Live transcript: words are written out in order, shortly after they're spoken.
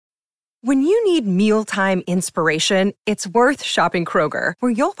When you need mealtime inspiration, it's worth shopping Kroger,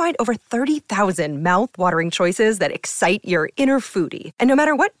 where you'll find over 30,000 mouth-watering choices that excite your inner foodie. And no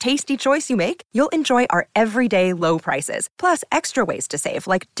matter what tasty choice you make, you'll enjoy our everyday low prices, plus extra ways to save,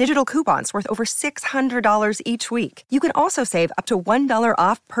 like digital coupons worth over $600 each week. You can also save up to $1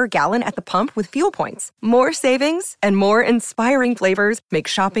 off per gallon at the pump with fuel points. More savings and more inspiring flavors make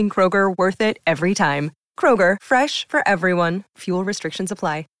shopping Kroger worth it every time. Kroger, fresh for everyone. Fuel restrictions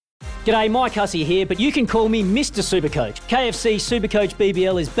apply. G'day, Mike Hussey here, but you can call me Mr. Supercoach. KFC Supercoach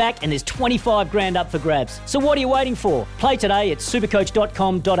BBL is back and there's 25 grand up for grabs. So what are you waiting for? Play today at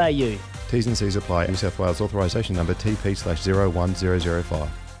supercoach.com.au. T's and C's apply. New South Wales authorisation number TP/01005.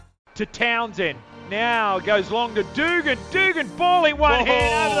 To Townsend. Now goes long to Dugan. Dugan balling one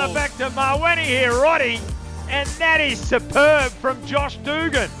hand over the back to Marweni here, Roddy. And that is superb from Josh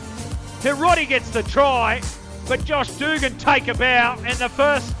Dugan. Here Roddy gets the try, but Josh Dugan take a bow, and the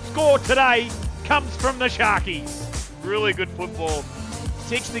first score today comes from the Sharkies. Really good football.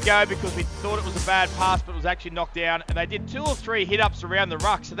 6 to go because we thought it was a bad pass, but it was actually knocked down. And they did 2 or 3 hit-ups around the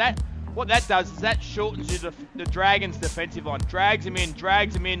ruck. So what that does is that shortens the Dragons' defensive line. Drags him in,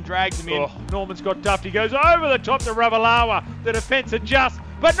 drags him in, drags him in. Norman's got duffed. He goes over the top to Ravalawa. The defence adjusts,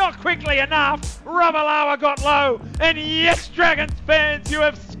 but not quickly enough. Ravalawa got low. And yes, Dragons fans, you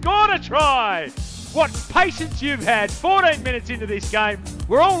have scored a try. What patience you've had. 14 minutes into this game.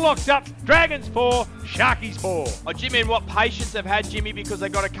 We're all locked up. Dragons 4, Sharkies 4. Oh, Jimmy, and what patience they've had, Jimmy, because they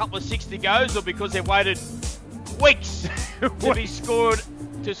got a couple of 60 goes or because they've waited weeks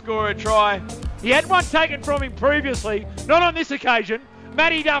to score a try. He had one taken from him previously, not on this occasion.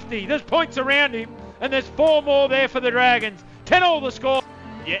 Matty Duffy, there's points around him, and there's 4 more there for the Dragons. 10-all the score.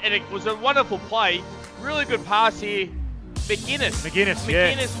 Yeah, and it was a wonderful play. Really good pass here.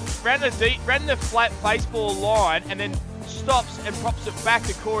 McGuinness ran the flat baseball line and then stops and props it back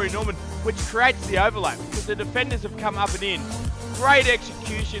to Corey Norman, which creates the overlap because the defenders have come up and in. Great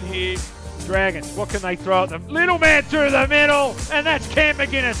execution here. Dragons, what can they throw at them? Little man through the middle, and that's Cam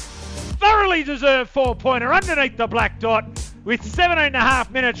McGuinness. Thoroughly deserved 4-pointer underneath the black dot with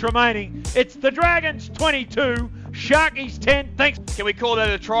 7.5 minutes remaining. It's the Dragons 22, Sharkies 10. Thanks. Can we call that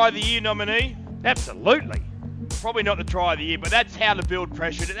a try of the year nominee? Absolutely. Probably not the try of the year, but that's how to build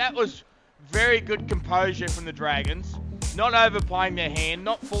pressure. That was very good composure from the Dragons. Not overplaying their hand,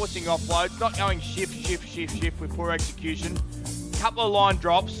 not forcing offloads, not going shift with poor execution. Couple of line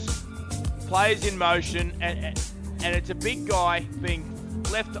drops, players in motion, and it's a big guy being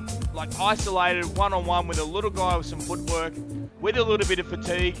left like isolated one-on-one with a little guy with some footwork, with a little bit of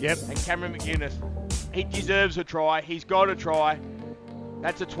fatigue. Yep. And Cameron McGuinness, he deserves a try. He's got a try.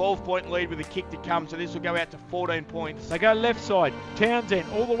 That's a 12-point lead with a kick to come, so this will go out to 14 points. They go left side. Townsend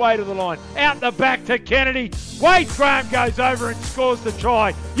all the way to the line. Out the back to Kennedy. Wade Graham goes over and scores the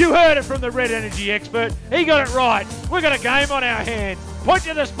try. You heard it from the Red Energy expert. He got it right. We've got a game on our hands. Point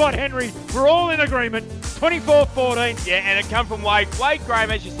to the spot, Henry. We're all in agreement. 24-14. Yeah, and it come from Wade. Wade Graham,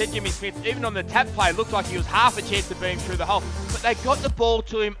 as you said, Jimmy Smith, even on the tap play, looked like he was half a chance of being through the hole. But they got the ball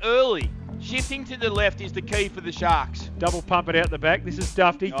to him early. Shifting to the left is the key for the Sharks. Double pump it out the back. This is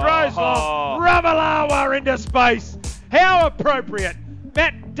Duffy. Throws long. Ravalawa into space. How appropriate.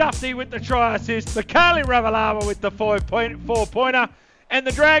 Matt Duffy with the try assist. Mikhaili Ravalawa with the 4-pointer. And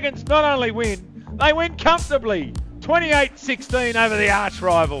the Dragons not only win, they win comfortably. 28-16 over the arch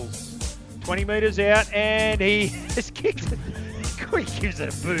rivals. 20 metres out, and he has kicked it. He gives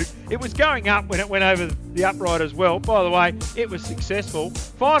it a boot. It was going up when it went over the upright as well. By the way, it was successful.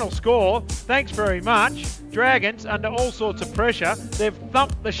 Final score, thanks very much. Dragons, under all sorts of pressure, they've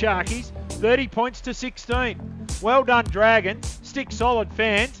thumped the Sharkies, 30 points to 16. Well done, Dragons. Stick solid,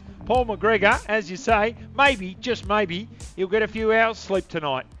 fans. Paul McGregor, as you say, maybe, just maybe, he'll get a few hours sleep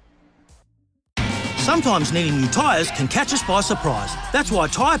tonight. Sometimes needing new tyres can catch us by surprise. That's why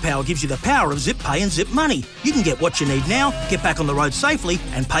Tyre Power gives you the power of Zip Pay and Zip Money. You can get what you need now, get back on the road safely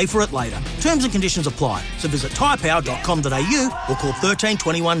and pay for it later. Terms and conditions apply. So visit tyrepower.com.au or call 13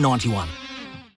 21 91.